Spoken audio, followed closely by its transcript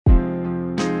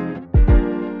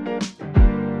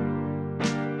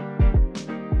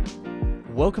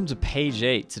Welcome to Page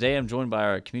 8. Today I'm joined by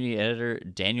our community editor,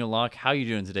 Daniel Locke. How are you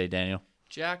doing today, Daniel?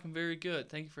 Jack, I'm very good.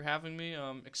 Thank you for having me.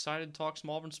 I'm excited to talk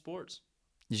some Auburn sports.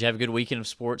 Did you have a good weekend of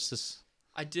sports this?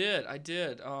 I did.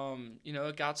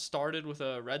 It got started with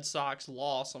a Red Sox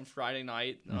loss on Friday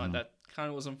night. That kind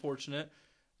of was unfortunate.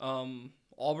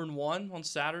 Auburn won on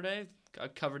Saturday. I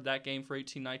covered that game for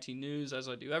 1819 News, as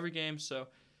I do every game, so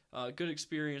good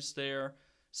experience there.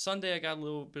 Sunday, I got a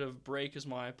little bit of a break as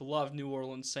my beloved New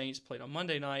Orleans Saints played on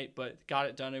Monday night, but got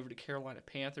it done over to Carolina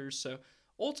Panthers. So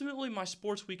ultimately, my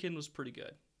sports weekend was pretty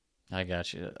good. I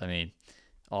got you.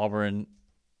 Auburn,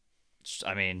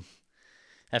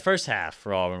 that first half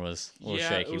for Auburn was a little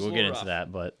shaky. We'll get into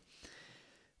that, but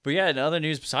yeah, in other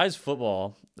news besides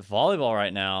football, the volleyball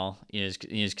right now is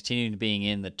continuing to being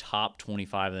in the top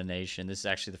 25 of the nation. This is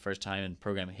actually the first time in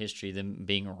program history them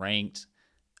being ranked.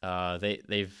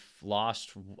 They've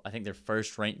lost, I think, their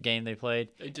first ranked game they played.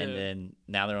 They did. And then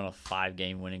now they're on a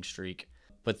 5-game winning streak.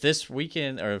 But this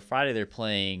weekend, or Friday, they're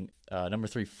playing number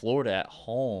 3 Florida at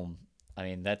home. I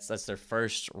mean, that's their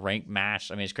first ranked match.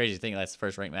 I mean, it's crazy to think that's the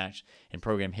first ranked match in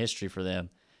program history for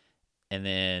them. And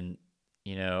then,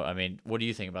 what do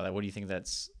you think about that? What do you think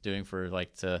that's doing for,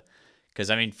 because,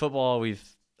 football, and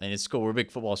it's school, we're a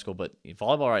big football school, but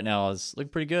volleyball right now is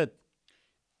looking pretty good.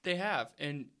 They have,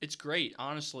 and it's great,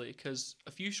 honestly, because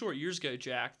a few short years ago,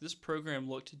 Jack, this program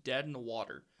looked dead in the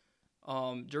water.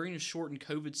 During the shortened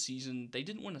COVID season, they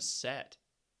didn't win a set,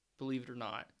 believe it or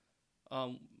not.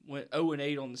 Went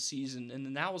 0-8 on the season, and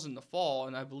then that was in the fall,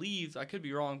 and I believe, I could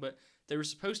be wrong, but they were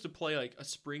supposed to play like a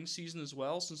spring season as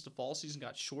well since the fall season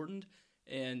got shortened,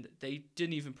 and they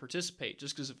didn't even participate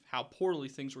just because of how poorly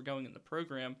things were going in the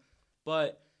program.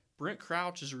 But Brent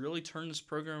Crouch has really turned this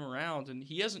program around, and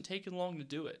he hasn't taken long to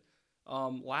do it.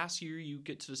 Last year, you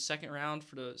get to the second round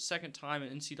for the second time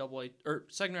in second round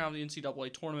of the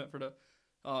NCAA tournament for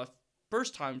the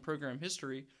first time in program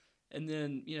history, and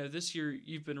then this year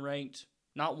you've been ranked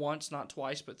not once, not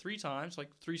twice, but 3 times,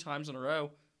 like 3 times in a row,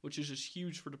 which is just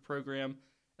huge for the program.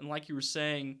 And like you were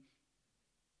saying,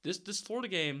 this Florida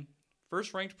game,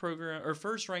 first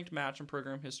ranked match in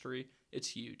program history, it's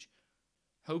huge.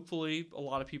 Hopefully, a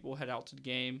lot of people head out to the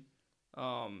game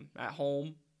at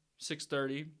home,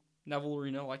 6:30, Neville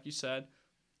Arena, like you said.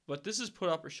 But this is put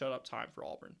up or shut up time for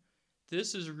Auburn.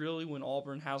 This is really when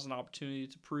Auburn has an opportunity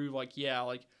to prove,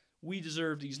 we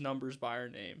deserve these numbers by our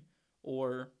name.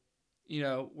 Or,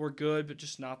 we're good, but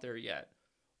just not there yet.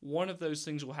 One of those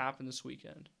things will happen this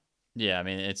weekend. Yeah,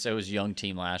 it was a young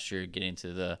team last year getting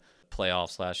to the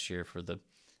playoffs last year for the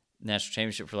national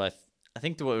championship for I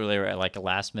think they were at like a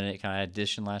last-minute kind of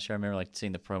addition last year. I remember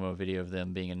seeing the promo video of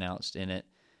them being announced in it.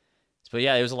 But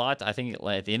yeah, it was a lot. I think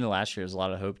at the end of last year, it was a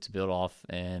lot of hope to build off,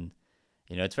 and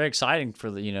it's very exciting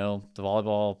for the the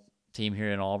volleyball team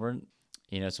here in Auburn.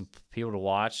 Some people to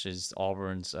watch is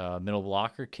Auburn's middle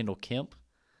blocker Kendall Kemp,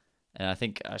 and I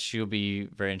think she'll be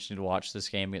very interesting to watch this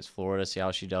game against Florida, see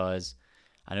how she does.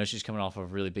 I know she's coming off of a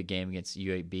really big game against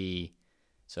UAB,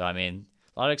 so a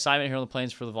lot of excitement here on the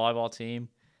Plains for the volleyball team.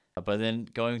 But then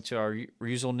going to our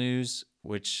usual news,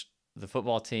 which the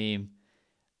football team,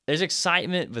 there's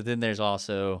excitement, but then there's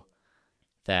also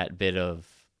that bit of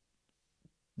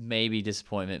maybe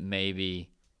disappointment, maybe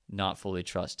not fully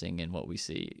trusting in what we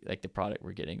see, like the product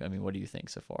we're getting. What do you think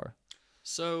so far?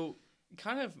 So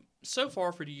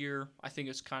far for the year, I think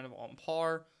it's kind of on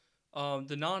par.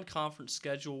 The non-conference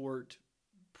schedule worked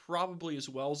probably as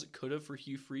well as it could have for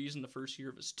Hugh Freeze in the first year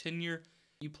of his tenure.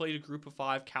 You played a group of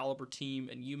 5 caliber team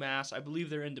in UMass. I believe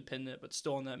they're independent, but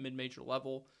still on that mid-major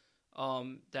level.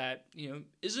 That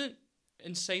isn't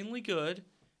insanely good.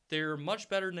 They're much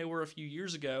better than they were a few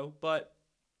years ago, but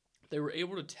they were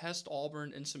able to test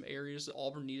Auburn in some areas that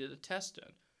Auburn needed a test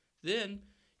in. Then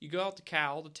you go out to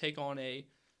Cal to take on a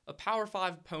Power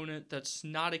 5 opponent that's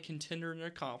not a contender in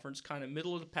their conference, kind of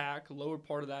middle of the pack, lower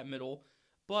part of that middle,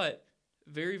 but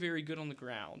very, very good on the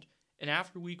ground. And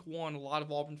after week 1, a lot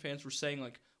of Auburn fans were saying,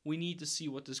 we need to see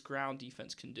what this ground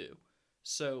defense can do.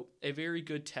 So a very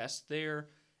good test there.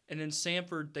 And then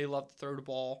Samford, they love to throw the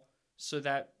ball, so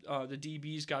that the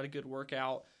DBs got a good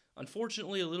workout.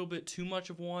 Unfortunately, a little bit too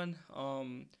much of one,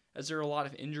 as there are a lot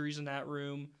of injuries in that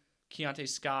room. Keontae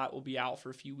Scott will be out for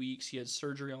a few weeks. He had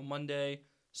surgery on Monday.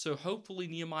 So hopefully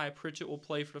Nehemiah Pritchett will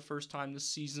play for the first time this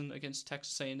season against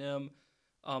Texas A&M.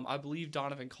 I believe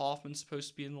Donovan Kaufman's supposed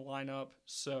to be in the lineup.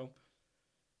 So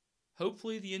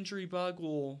hopefully the injury bug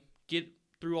will get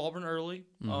through Auburn early.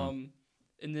 Mm-hmm.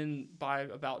 And then by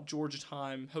about Georgia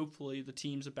time, hopefully the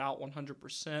team's about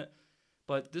 100%.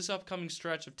 But this upcoming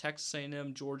stretch of Texas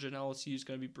A&M, Georgia, and LSU is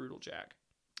going to be brutal, Jack.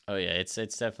 Oh, yeah, it's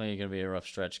definitely going to be a rough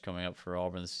stretch coming up for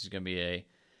Auburn. This is going to be a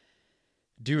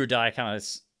do or die kind of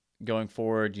going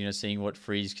forward, seeing what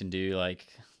Freeze can do. Like,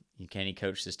 can he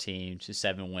coach this team to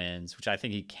 7 wins, which I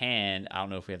think he can. I don't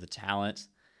know if we have the talent.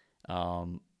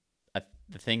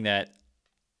 The thing that's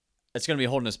going to be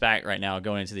holding us back right now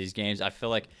going into these games, I feel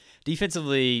like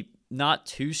defensively, not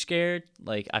too scared.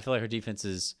 Like, I feel like our defense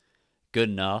is good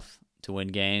enough to win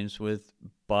games with,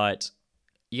 but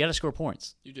you got to score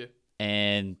points. You do.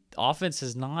 And offense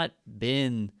has not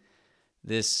been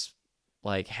this,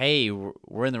 like, hey,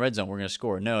 we're in the red zone, we're going to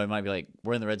score. No, it might be like,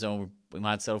 we're in the red zone, we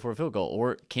might settle for a field goal.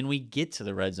 Or can we get to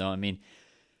the red zone? I mean,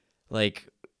 like,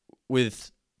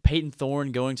 with Peyton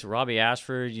Thorne going to Robbie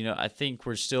Ashford, I think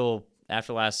we're still,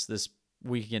 after this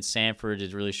week against Samford,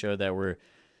 it really showed that we're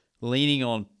leaning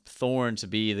on Thorne to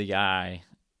be the guy.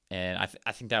 And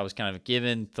I think that was kind of a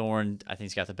given. Thorne, I think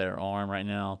he's got the better arm right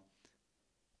now.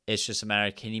 It's just a matter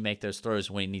of, can he make those throws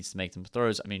when he needs to make them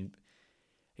throws? I mean,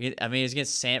 it's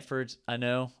against Samford. I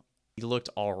know he looked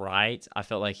all right. I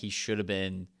felt like he should have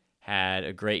had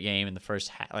a great game in the first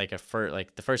half.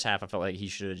 The first half, I felt like he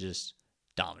should have just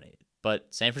dominated.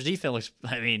 But Samford's defense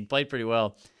played pretty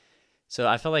well. So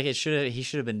I felt like he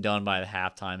should have been done by the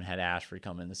halftime and had Ashford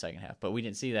come in the second half. But we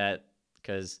didn't see that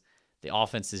because the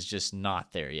offense is just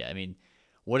not there yet. I mean,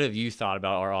 what have you thought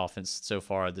about our offense so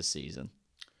far this season?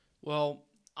 Well,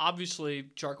 obviously,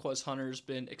 Jarquez Hunter's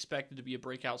been expected to be a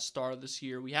breakout star this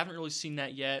year. We haven't really seen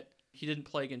that yet. He didn't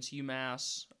play against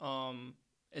UMass,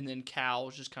 and then Cal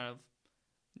was just kind of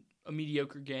a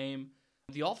mediocre game.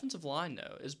 The offensive line,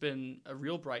 though, has been a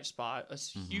real bright spot, a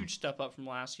huge step up from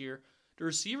last year. The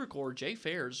receiver core, Jay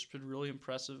Fair's been really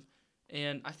impressive,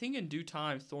 and I think in due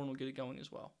time, Thorne will get it going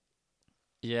as well.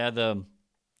 Yeah, the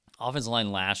offensive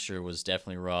line last year was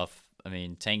definitely rough. I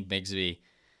mean, Tank Bigsby,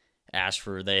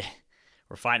 Ashford, they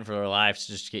were fighting for their lives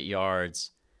just to get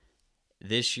yards.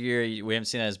 This year, we haven't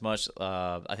seen that as much.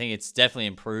 I think it's definitely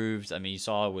improved. I mean, you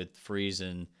saw it with Freeze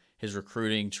and his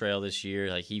recruiting trail this year.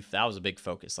 That was a big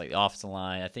focus. Like, the offensive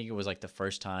line, I think it was like the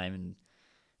first time in,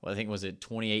 I think was it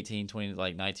 2018,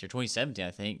 2019 or 2017,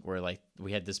 I think, where like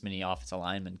we had this many offensive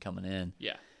linemen coming in.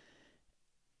 Yeah.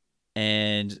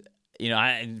 And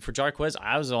for Jarquez,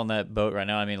 I was on that boat right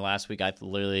now. I mean, last week I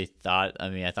literally thought,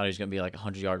 I thought he was going to be like a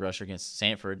 100-yard rusher against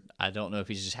Samford. I don't know if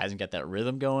he just hasn't got that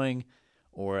rhythm going,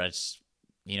 or I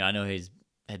know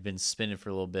had been spinning for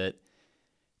a little bit,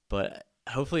 but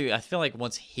hopefully, I feel like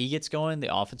once he gets going,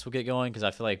 the offense will get going, because I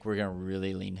feel like we're going to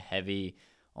really lean heavy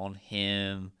on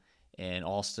him and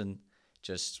Austin.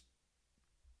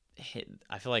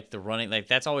 I feel like the running, like,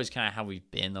 that's always kind of how we've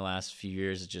been the last few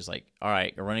years. It's just like, all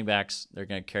right, our running backs, they're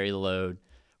going to carry the load.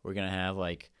 We're going to have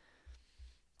like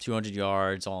 200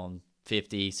 yards on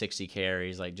 50, 60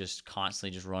 carries, like just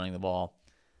constantly just running the ball.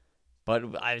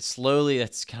 But that's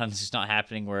kind of just not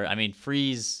happening.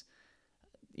 Freeze,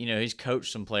 he's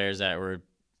coached some players that were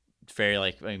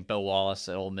very Bill Wallace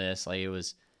at Ole Miss. So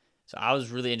I was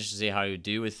really interested to see how he would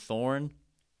do with Thorne.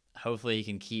 Hopefully he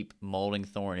can keep molding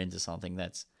Thorne into something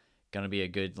that's going to be a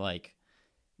good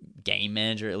game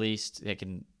manager, at least, that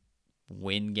can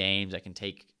win games, that can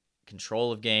take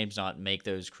control of games, not make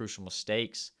those crucial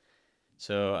mistakes.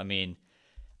 So,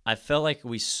 I felt like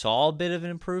we saw a bit of an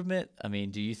improvement.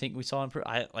 Do you think we saw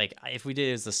improvement? If we did,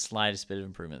 it was the slightest bit of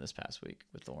improvement this past week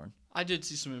with Thorne. I did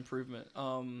see some improvement.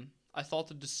 I thought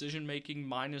the decision-making,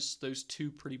 minus those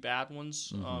 2 pretty bad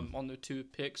ones on the 2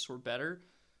 picks, was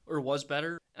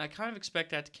better. And I kind of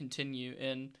expect that to continue.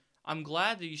 And I'm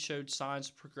glad that he showed signs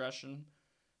of progression.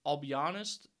 I'll be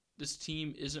honest, this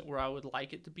team isn't where I would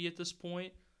like it to be at this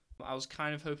point. I was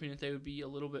kind of hoping that they would be a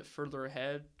little bit further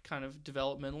ahead, kind of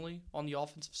developmentally, on the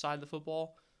offensive side of the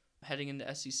football. Heading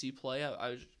into SEC play,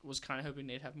 I was kind of hoping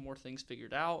they'd have more things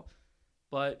figured out.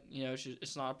 But,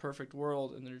 it's not a perfect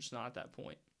world, and they're just not at that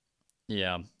point.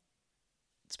 Yeah.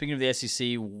 Speaking of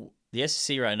the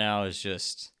SEC right now is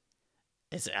just,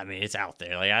 it's out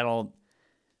there.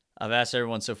 I've asked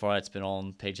everyone so far that's been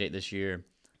on page 8 this year,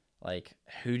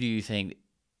 who do you think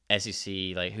SEC,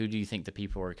 who do you think the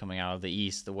people are coming out of the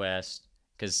East, the West?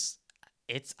 Because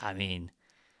even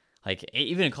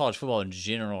in college football in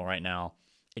general right now,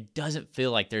 it doesn't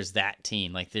feel like there's that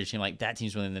team. There's a team that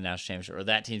team's winning the national championship, or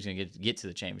that team's going to get to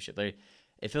the championship.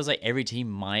 It feels like every team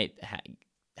might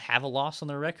have a loss on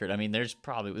their record. There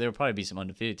will probably be some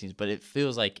undefeated teams, but it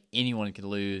feels like anyone can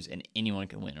lose and anyone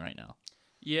can win right now.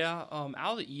 Yeah, out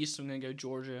of the East, I'm going to go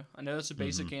Georgia. I know that's a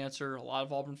basic answer. A lot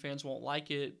of Auburn fans won't like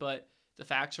it, but the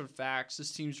facts are the facts.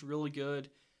 This team's really good,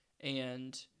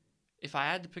 and if I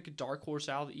had to pick a dark horse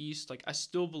out of the East, I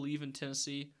still believe in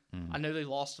Tennessee. I know they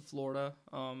lost to Florida,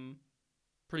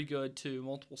 pretty good too,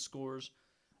 multiple scores,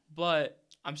 but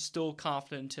I'm still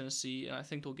confident in Tennessee, and I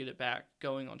think they'll get it back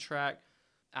going on track.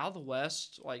 out of the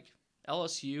West, like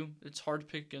LSU, it's hard to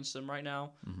pick against them right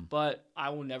now, Mm-hmm. but I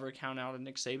will never count out a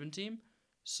Nick Saban team.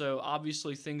 So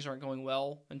obviously things aren't going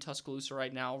well in Tuscaloosa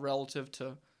right now relative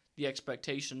to the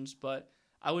expectations, but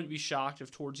I wouldn't be shocked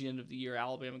if towards the end of the year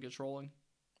Alabama gets rolling.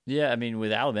 Yeah, I mean,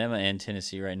 with Alabama and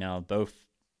Tennessee right now, both,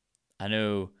 I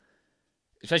know,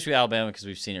 especially with Alabama, because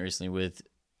we've seen it recently with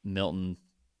Milton,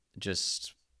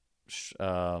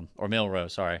 or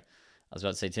Milrow, sorry. I was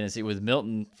about to say Tennessee. With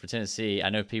Milton for Tennessee, I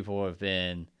know people have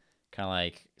been kind of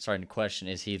like starting to question,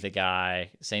 is he the guy?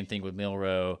 Same thing with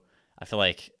Milrow. I feel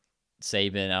like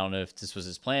Saban, I don't know if this was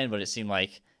his plan, but it seemed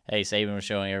like, hey, Saban was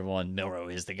showing everyone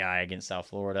Milrow is the guy against South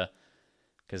Florida.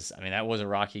 Because, I mean, that was a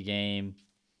rocky game.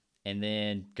 And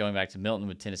then going back to Milton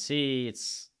with Tennessee,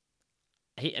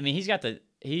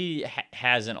 he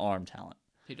has an arm talent.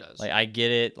 He does. Like, I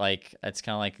get it. Like, it's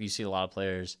kind of like you see a lot of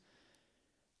players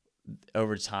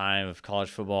over time of college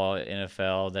football,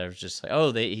 NFL, that are just like,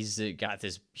 oh, he's got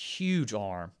this huge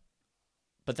arm.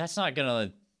 But that's not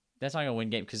gonna win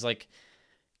game, because like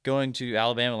going to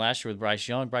Alabama last year with Bryce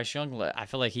Young, I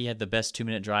feel like he had the best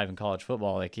 2-minute drive in college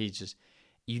football. Like, you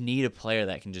need a player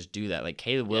that can just do that. Like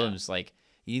Caleb Williams, like,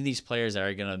 you need these players that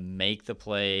are gonna make the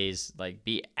plays, like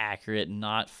be accurate,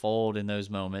 not fold in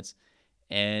those moments.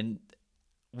 And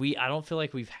I don't feel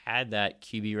like we've had that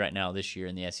QB right now this year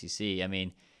in the SEC. I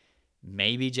mean,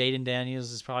 maybe Jaden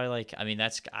Daniels is probably like, I mean,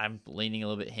 I'm leaning a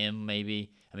little bit him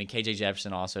maybe. I mean, KJ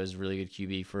Jefferson also is a really good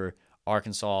QB for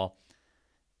Arkansas.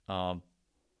 But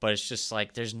it's just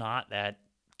like there's not that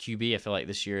QB, I feel like,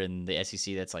 this year in the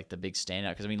SEC that's like the big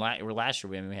standout. Because, I mean, last year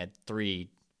we had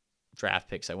 3 draft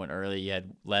picks that went early. You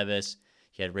had Levis,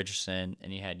 you had Richardson,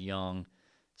 and you had Young.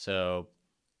 So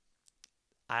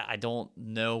I don't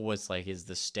know what's like is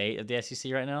the state of the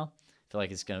SEC right now. I feel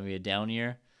like it's going to be a down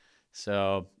year.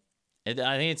 So I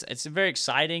think it's very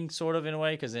exciting sort of in a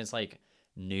way, because it's like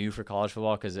new for college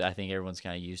football, because I think everyone's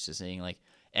kind of used to seeing like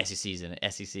SECs and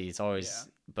SEC. It's always,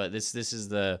 but this is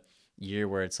the year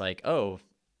where it's like, oh,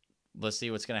 let's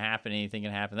see what's going to happen. Anything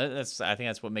can happen. I think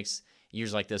that's what makes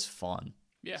years like this fun.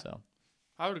 Yeah. So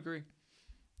I would agree.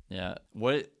 Yeah.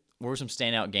 What were some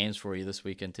standout games for you this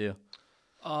weekend too?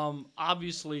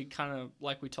 Obviously, kind of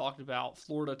like we talked about,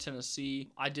 Florida,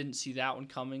 Tennessee. I didn't see that one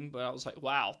coming, but I was like,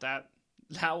 wow, that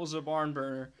was a barn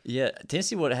burner. Yeah,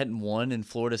 Tennessee hadn't won in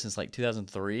Florida since like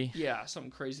 2003. Yeah,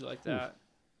 something crazy like that.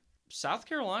 South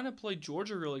Carolina played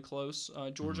Georgia really close.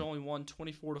 Georgia only won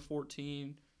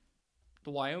 24-14. The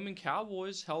Wyoming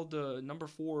Cowboys held the number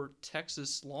 4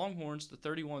 Texas Longhorns to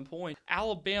 31 points.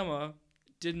 Alabama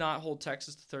did not hold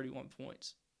Texas to 31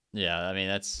 points. Yeah, I mean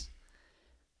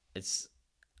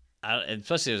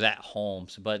especially it was at home.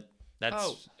 But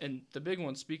that's and the big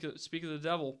one. Speak of the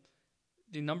devil,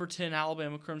 the number 10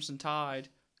 Alabama Crimson Tide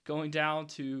going down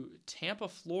to Tampa,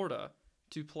 Florida,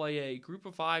 to play a Group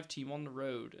of 5 team on the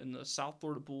road in the South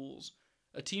Florida Bulls,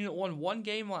 a team that won 1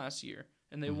 game last year,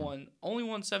 and they only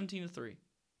won 17-3.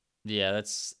 Yeah,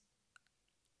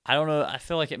 I don't know. I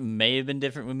feel like it may have been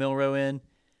different with Milrow in.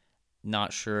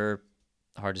 Not sure.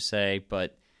 Hard to say,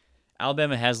 but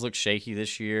Alabama has looked shaky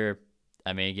this year.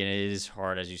 I mean, again, it is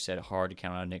hard, as you said, hard to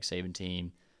count on a Nick Saban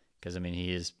team, because, I mean,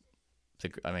 he is the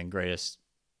greatest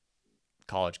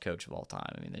college coach of all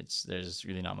time. I mean, there's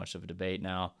really not much of a debate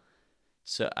now.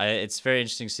 So it's very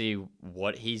interesting to see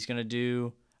what he's going to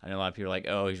do. I know a lot of people are like,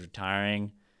 oh, he's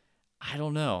retiring. I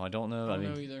don't know. I don't know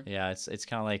either. Yeah, it's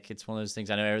kind of like, it's one of those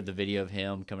things. I know the video of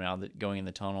him coming out, going in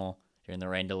the tunnel during the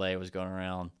rain delay was going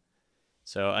around.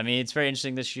 So, I mean, it's very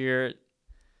interesting this year.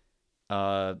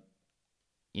 I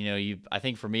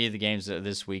think for me, the games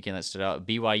this weekend that stood out,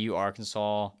 BYU,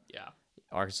 Arkansas. Yeah.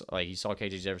 Arkansas, like you saw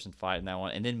KJ Jefferson fight in that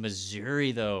one. And then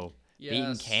Missouri, though,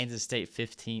 beating Kansas State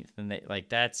 15th. And I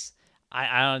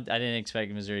didn't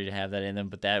expect Missouri to have that in them,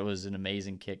 but that was an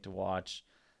amazing kick to watch.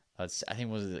 I think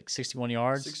was it like 61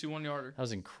 yards? 61-yarder. That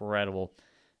was incredible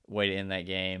way to end that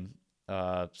game.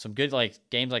 Some good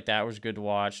games like that was good to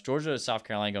watch. Georgia, South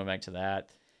Carolina, going back to that.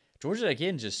 Georgia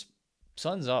again just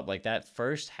suns up. Like that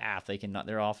first half,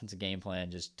 their offensive game plan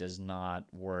just does not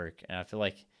work. And I feel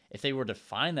like if they were to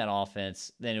find that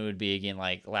offense, then it would be again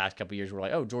like the last couple of years we're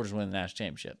like, oh, Georgia's winning the national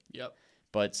championship. Yep.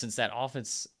 But since that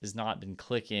offense has not been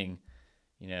clicking,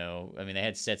 I mean, they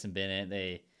had Stetson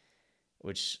Bennett,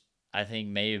 which I think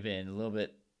may have been a little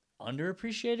bit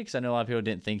underappreciated, because I know a lot of people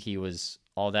didn't think he was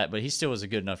all that, but he still was a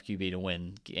good enough QB to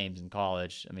win games in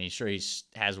college. I mean, sure, he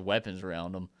has weapons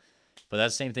around him, but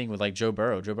that's the same thing with like Joe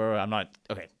Burrow. I'm not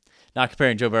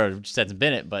comparing Joe Burrow to Stetson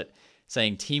Bennett, but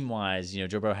saying team-wise,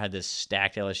 Joe Burrow had this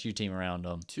stacked LSU team around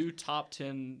him. 2 top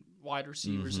 10 wide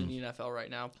receivers in the NFL right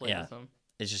now play with him.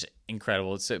 It's just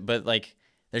incredible. But like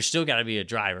there's still got to be a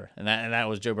driver, and that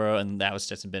was Joe Burrow, and that was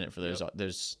Stetson Bennett for Yep.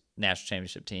 those national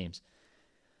championship teams.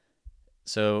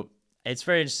 So it's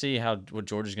very interesting to see what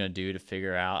Georgia's going to do to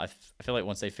figure out. I feel like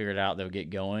once they figure it out, they'll get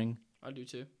going. I do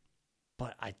too.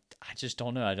 But I just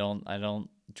don't know. I don't.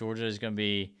 Georgia is going to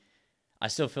be. I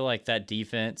still feel like that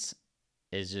defense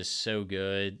is just so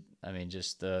good. I mean,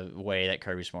 just the way that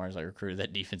Kirby Smart is like recruited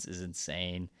that defense is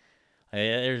insane.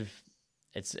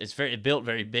 It's built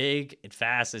very big and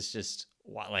fast. It's just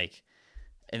like,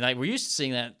 and like we're used to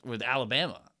seeing that with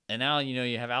Alabama, and now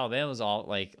you have Alabama's all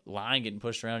like line getting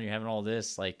pushed around. You're having all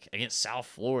this like against South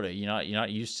Florida. You're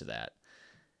not used to that.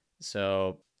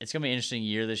 So it's gonna be an interesting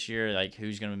year this year. Like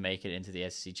who's gonna make it into the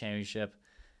SEC championship?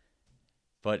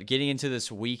 But getting into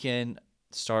this weekend,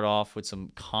 start off with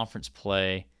some conference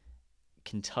play.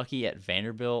 Kentucky at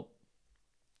Vanderbilt.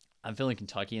 I'm feeling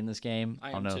Kentucky in this game.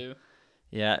 I don't am know. too.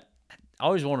 Yeah, I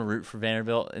always want to root for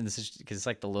Vanderbilt, and this is because it's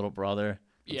like the little brother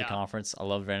of the conference. I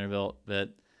love Vanderbilt,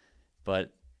 but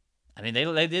I mean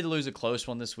they did lose a close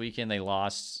one this weekend. They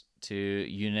lost to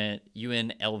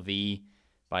UNLV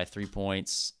by 3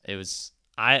 points. It was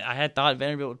I had thought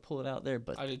Vanderbilt would pull it out there,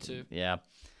 but I did too. Yeah.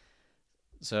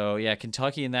 So yeah,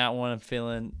 Kentucky in that one. I'm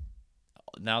feeling.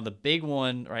 Now the big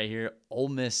one right here, Ole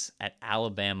Miss at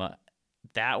Alabama.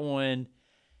 That one,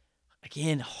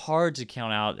 again, hard to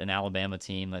count out an Alabama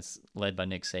team that's led by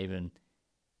Nick Saban,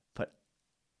 but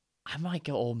I might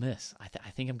go Ole Miss. I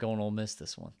think I'm going Ole Miss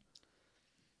this one.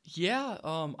 Yeah,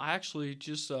 I actually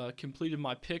just completed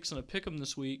my picks and a pick 'em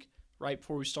this week right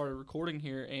before we started recording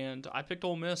here, and I picked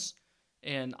Ole Miss,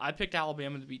 and I picked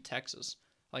Alabama to beat Texas.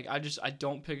 Like I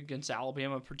don't pick against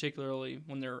Alabama, particularly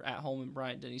when they're at home in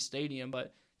Bryant-Denny Stadium,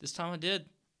 but this time I did.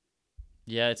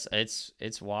 Yeah,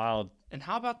 it's wild. And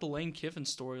how about the Lane Kiffin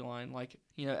storyline? Like,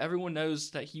 everyone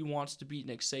knows that he wants to beat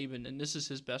Nick Saban, and this is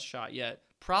his best shot yet.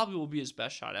 Probably will be his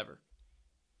best shot ever.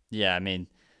 Yeah, I mean,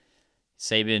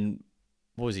 Saban,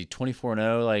 what was he,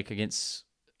 24-0, like against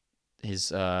his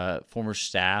former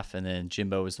staff, and then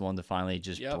Jimbo was the one to finally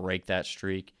just break that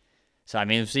streak. So I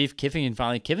mean, see if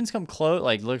Kiffin's come close.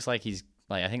 Like looks like he's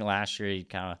like I think last year he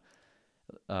kind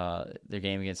of their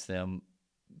game against them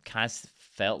kind of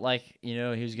felt like he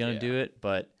was gonna do it,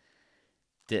 but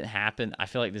didn't happen. I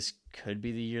feel like this could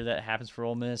be the year that happens for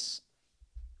Ole Miss.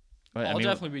 I'll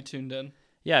definitely be tuned in.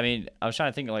 Yeah, I mean, I was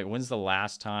trying to think like when's the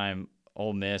last time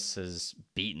Ole Miss has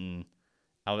beaten.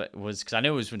 Because I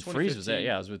know it was when Freeze was there.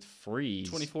 Yeah, it was with Freeze.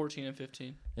 2014 and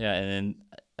 15. Yeah, and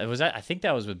then I think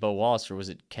that was with Bo Wallace, or was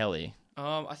it Kelly?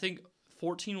 I think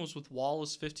 14 was with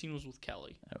Wallace, 15 was with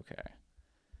Kelly. Okay.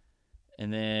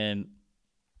 And then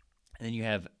you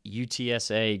have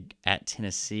UTSA at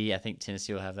Tennessee. I think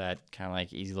Tennessee will have that kind of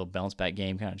like easy little bounce back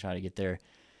game, kind of try to get their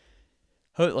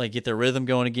rhythm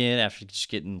going again after just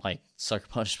getting like sucker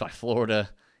punched by Florida.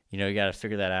 You got to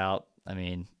figure that out. I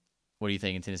mean, what do you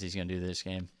think Tennessee's going to do this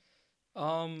game?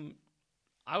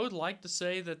 I would like to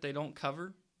say that they don't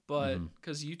cover, but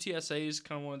because UTSA is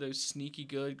kind of one of those sneaky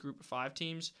good Group of 5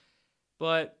 teams,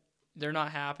 but they're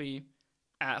not happy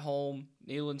at home.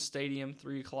 Neyland Stadium,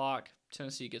 3:00.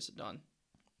 Tennessee gets it done.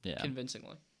 Yeah,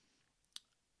 convincingly.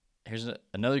 Here's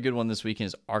another good one this weekend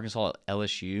is Arkansas at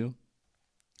LSU.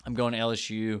 I'm going to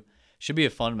LSU. Should be a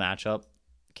fun matchup.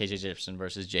 KJ Jefferson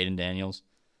versus Jaden Daniels.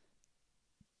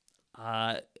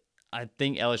 I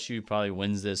think LSU probably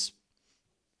wins this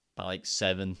by like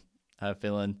 7. I have a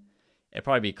feeling it'd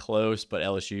probably be close, but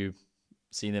LSU,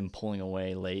 see them pulling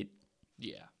away late.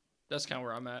 Yeah, that's kind of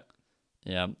where I'm at.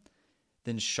 Yeah.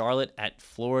 Then Charlotte at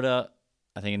Florida.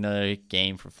 I think another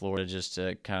game for Florida just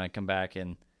to kind of come back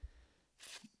and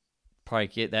probably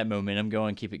get that momentum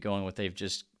going, keep it going, what they've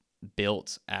just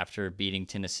built after beating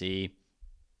Tennessee.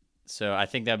 So I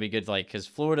think that'd be good, like, because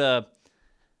Florida,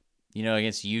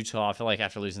 against Utah, I feel like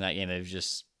after losing that game, they've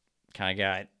just kind of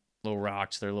got little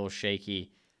rocks. They're a little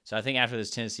shaky. So I think after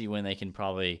this Tennessee win, they can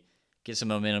probably get some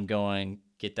momentum going,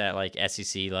 get that, like,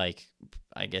 SEC, like,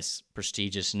 I guess,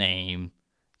 prestigious name.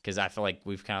 Because I feel like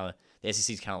the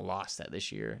SEC's kind of lost that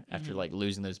this year after, like,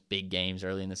 losing those big games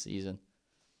early in the season.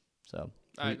 So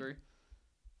I agree.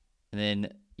 And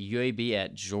then UAB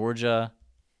at Georgia.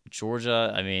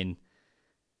 Georgia, I mean,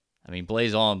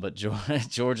 blaze on, but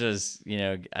Georgia's,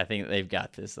 I think they've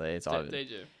got this. It's all they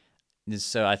do.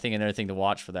 So I think another thing to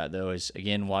watch for that, though, is,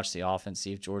 again, watch the offense,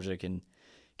 see if Georgia can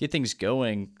get things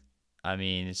going. I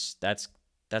mean, that's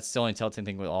the only telltale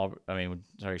thing with Auburn.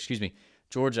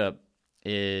 Georgia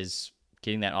is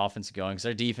getting that offense going because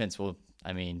their defense will,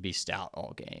 be stout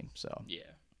all game. So yeah.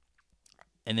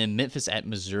 And then Memphis at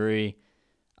Missouri.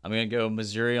 I'm going to go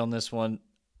Missouri on this one.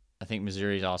 I think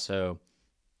Missouri also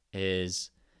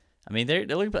is. They're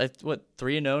looking at what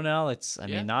 3-0 now. It's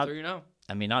not 3-0.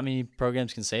 I mean, not many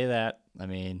programs can say that. I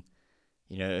mean,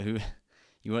 who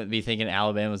you wouldn't be thinking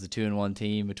Alabama was the 2-1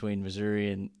 team between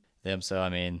Missouri and them. So I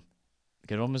mean,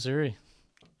 good old Missouri.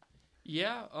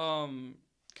 Yeah,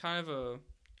 kind of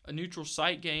a neutral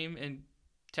site game, and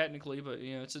technically, but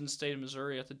it's in the state of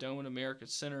Missouri at the Dome at America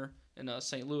Center in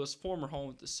St. Louis, former home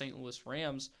of the St. Louis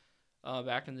Rams,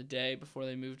 back in the day before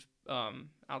they moved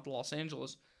out to Los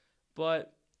Angeles.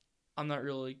 But I'm not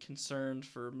really concerned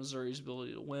for Missouri's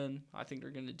ability to win. I think they're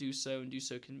going to do so and do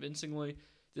so convincingly.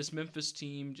 This Memphis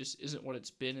team just isn't what it's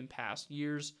been in past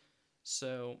years,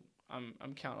 so I'm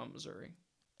counting on Missouri.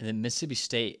 And then Mississippi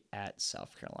State at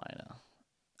South Carolina.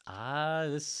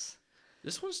 This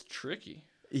one's tricky.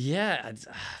 Yeah,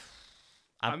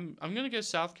 I'm gonna go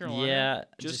South Carolina. Yeah,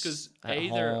 just because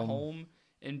they're at home,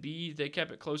 and B, they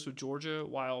kept it close with Georgia,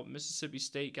 while Mississippi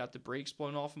State got the brakes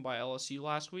blown off them by LSU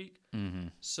last week. Mm-hmm.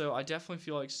 So I definitely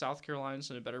feel like South Carolina's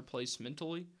in a better place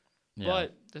mentally. Yeah.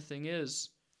 But the thing is,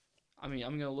 I mean,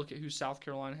 I'm gonna look at who South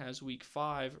Carolina has week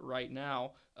 5 right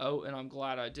now. Oh, and I'm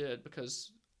glad I did,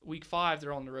 because week 5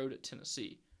 they're on the road at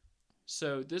Tennessee.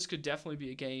 So this could definitely be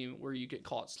a game where you get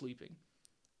caught sleeping.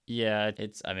 Yeah, I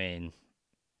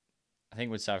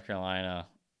think with South Carolina,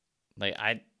 like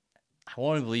I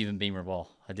want to believe in Beamer ball.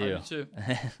 I do. I do too.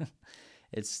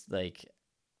 It's like,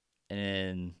 and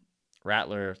then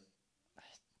Rattler,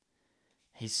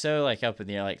 he's so like up in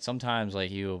the air. Like sometimes like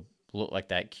he'll look like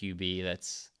that QB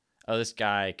that's, oh, this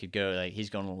guy could go, like he's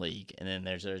going to the league, and then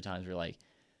there's other times where like,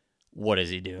 what is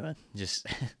he doing? Just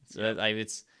so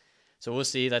we'll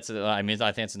see. I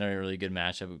think it's another really good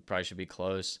matchup. It probably should be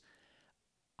close.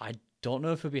 I don't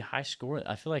know if it'll be high scoring.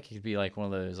 I feel like it could be like one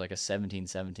of those, like a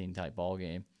 17-17 type ball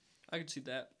game. I could see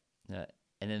that. Yeah.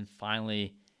 And then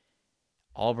finally,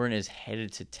 Auburn is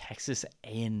headed to Texas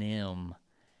A&M.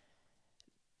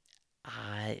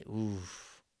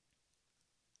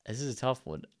 This is a tough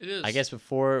one. It is. I guess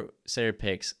before Sarah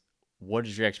picks, what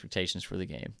is your expectations for the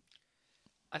game?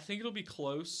 I think it'll be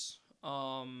close.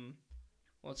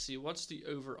 Let's see. What's the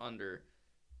over-under?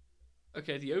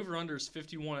 Okay, the over-under is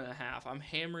 51.5. I'm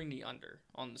hammering the under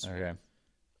on this Okay.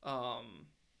 one.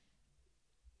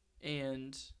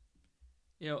 And,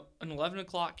 an 11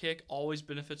 o'clock kick always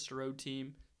benefits the road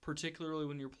team, particularly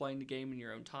when you're playing the game in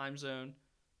your own time zone.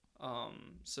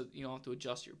 So you don't have to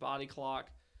adjust your body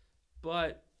clock.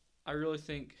 But I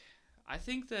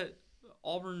think that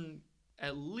Auburn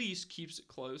at least keeps it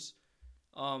close.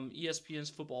 ESPN's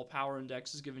Football Power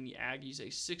Index is giving the Aggies a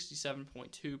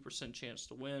 67.2% chance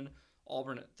to win.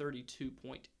 Auburn at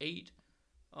 32.8.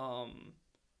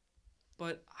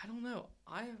 But I don't know.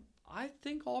 I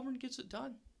think Auburn gets it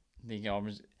done. Think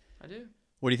Auburn's? I do.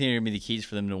 What do you think are going to be the keys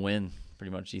for them to win?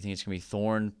 Pretty much. Do you think it's going to be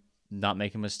Thorne not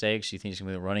making mistakes? Do you think it's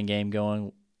going to be the running game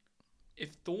going?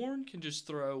 If Thorne can just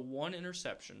throw one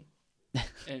interception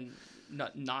and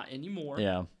not anymore.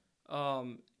 Yeah.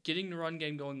 Getting the run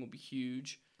game going will be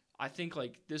huge. I think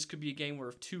this could be a game where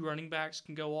if 2 running backs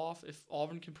can go off, if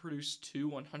Auburn can produce 2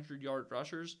 100-yard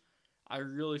rushers, I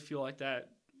really feel like that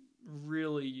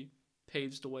really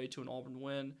paves the way to an Auburn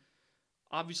win.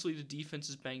 Obviously, the defense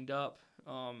is banged up,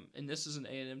 and this is an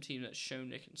A&M team that's shown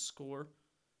they can score.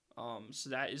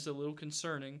 So that is a little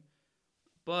concerning.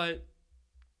 But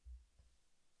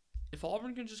if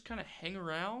Auburn can just kind of hang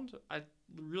around, I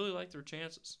really like their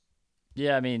chances.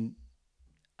 Yeah, I mean,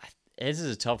 this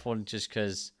is a tough one just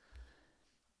because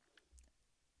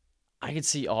I could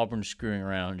see Auburn screwing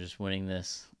around, just winning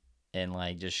this and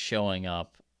just showing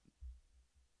up.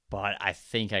 But I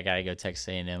think I gotta go Texas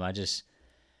A&M.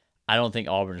 I don't think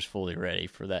Auburn is fully ready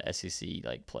for that SEC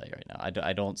play right now.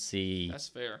 I don't see. That's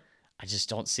fair. I just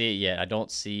don't see it yet. I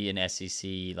don't see an SEC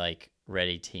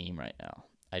ready team right now.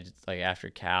 I just after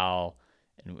Cal,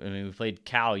 and we played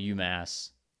Cal,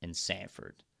 UMass, and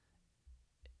Samford.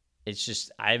 It's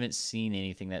just I haven't seen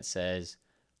anything that says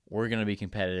we're going to be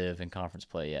competitive in conference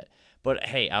play yet. But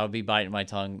hey, I'll be biting my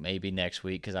tongue maybe next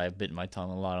week because I've bitten my tongue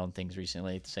a lot on things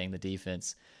recently, saying the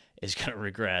defense is going to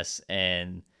regress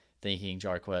and thinking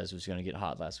Jarquez was going to get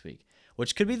hot last week,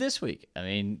 which could be this week. I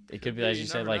mean, it could be, as you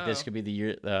said, this could be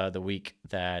the week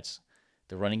that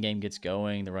the running game gets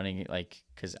going. The running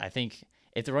because I think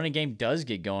if the running game does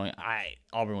get going,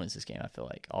 Auburn wins this game. I feel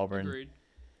like Auburn. Agreed.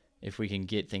 If we can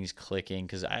get things clicking,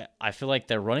 because I feel like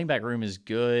their running back room is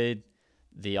good.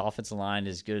 The offensive line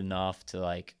is good enough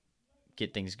to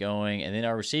get things going. And then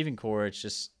our receiving core, it's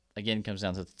just, again, comes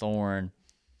down to Thorne.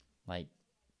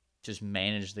 Just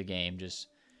manage the game. Just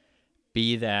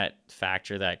be that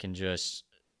factor that can just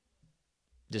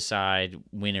decide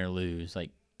win or lose.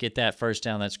 Get that first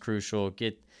down, that's crucial.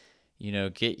 Keep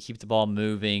the ball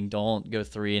moving. Don't go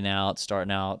 3 and out,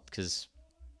 starting out, because,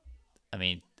 I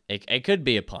mean, it could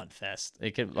be a punt fest.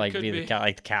 It could be the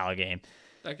Cal game.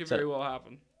 That could very well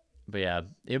happen. But yeah,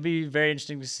 it'll be very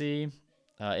interesting to see.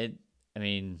 I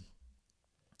mean,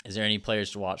 is there any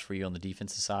players to watch for you on the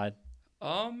defensive side?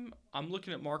 I'm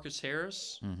looking at Marcus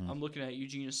Harris. Mm-hmm. I'm looking at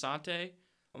Eugene Asante.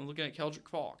 I'm looking at Keldrick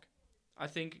Falk. I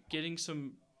think getting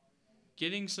some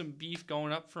beef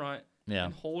going up front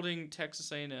and holding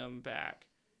Texas A&M back.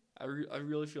 I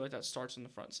really feel like that starts in the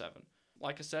front seven.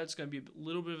 Like I said, it's going to be a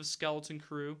little bit of a skeleton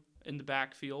crew in the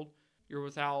backfield. You're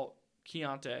without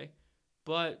Keontae,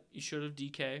 but you should have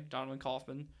DK, Donovan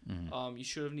Kaufman. Mm-hmm. You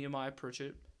should have Nehemiah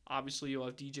Pritchett. Obviously, you'll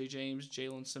have DJ James,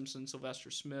 Jalen Simpson,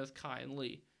 Sylvester Smith, Kai, and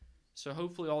Lee. So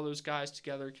hopefully all those guys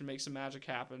together can make some magic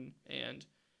happen and,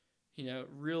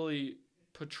 really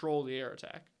patrol the air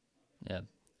attack. Yeah,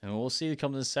 and we'll see you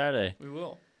come this Saturday. We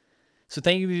will. So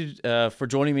thank you for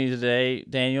joining me today,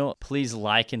 Daniel. Please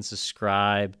like and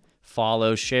subscribe,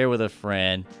 follow, share with a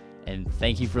friend, and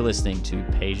thank you for listening to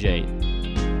Page 8.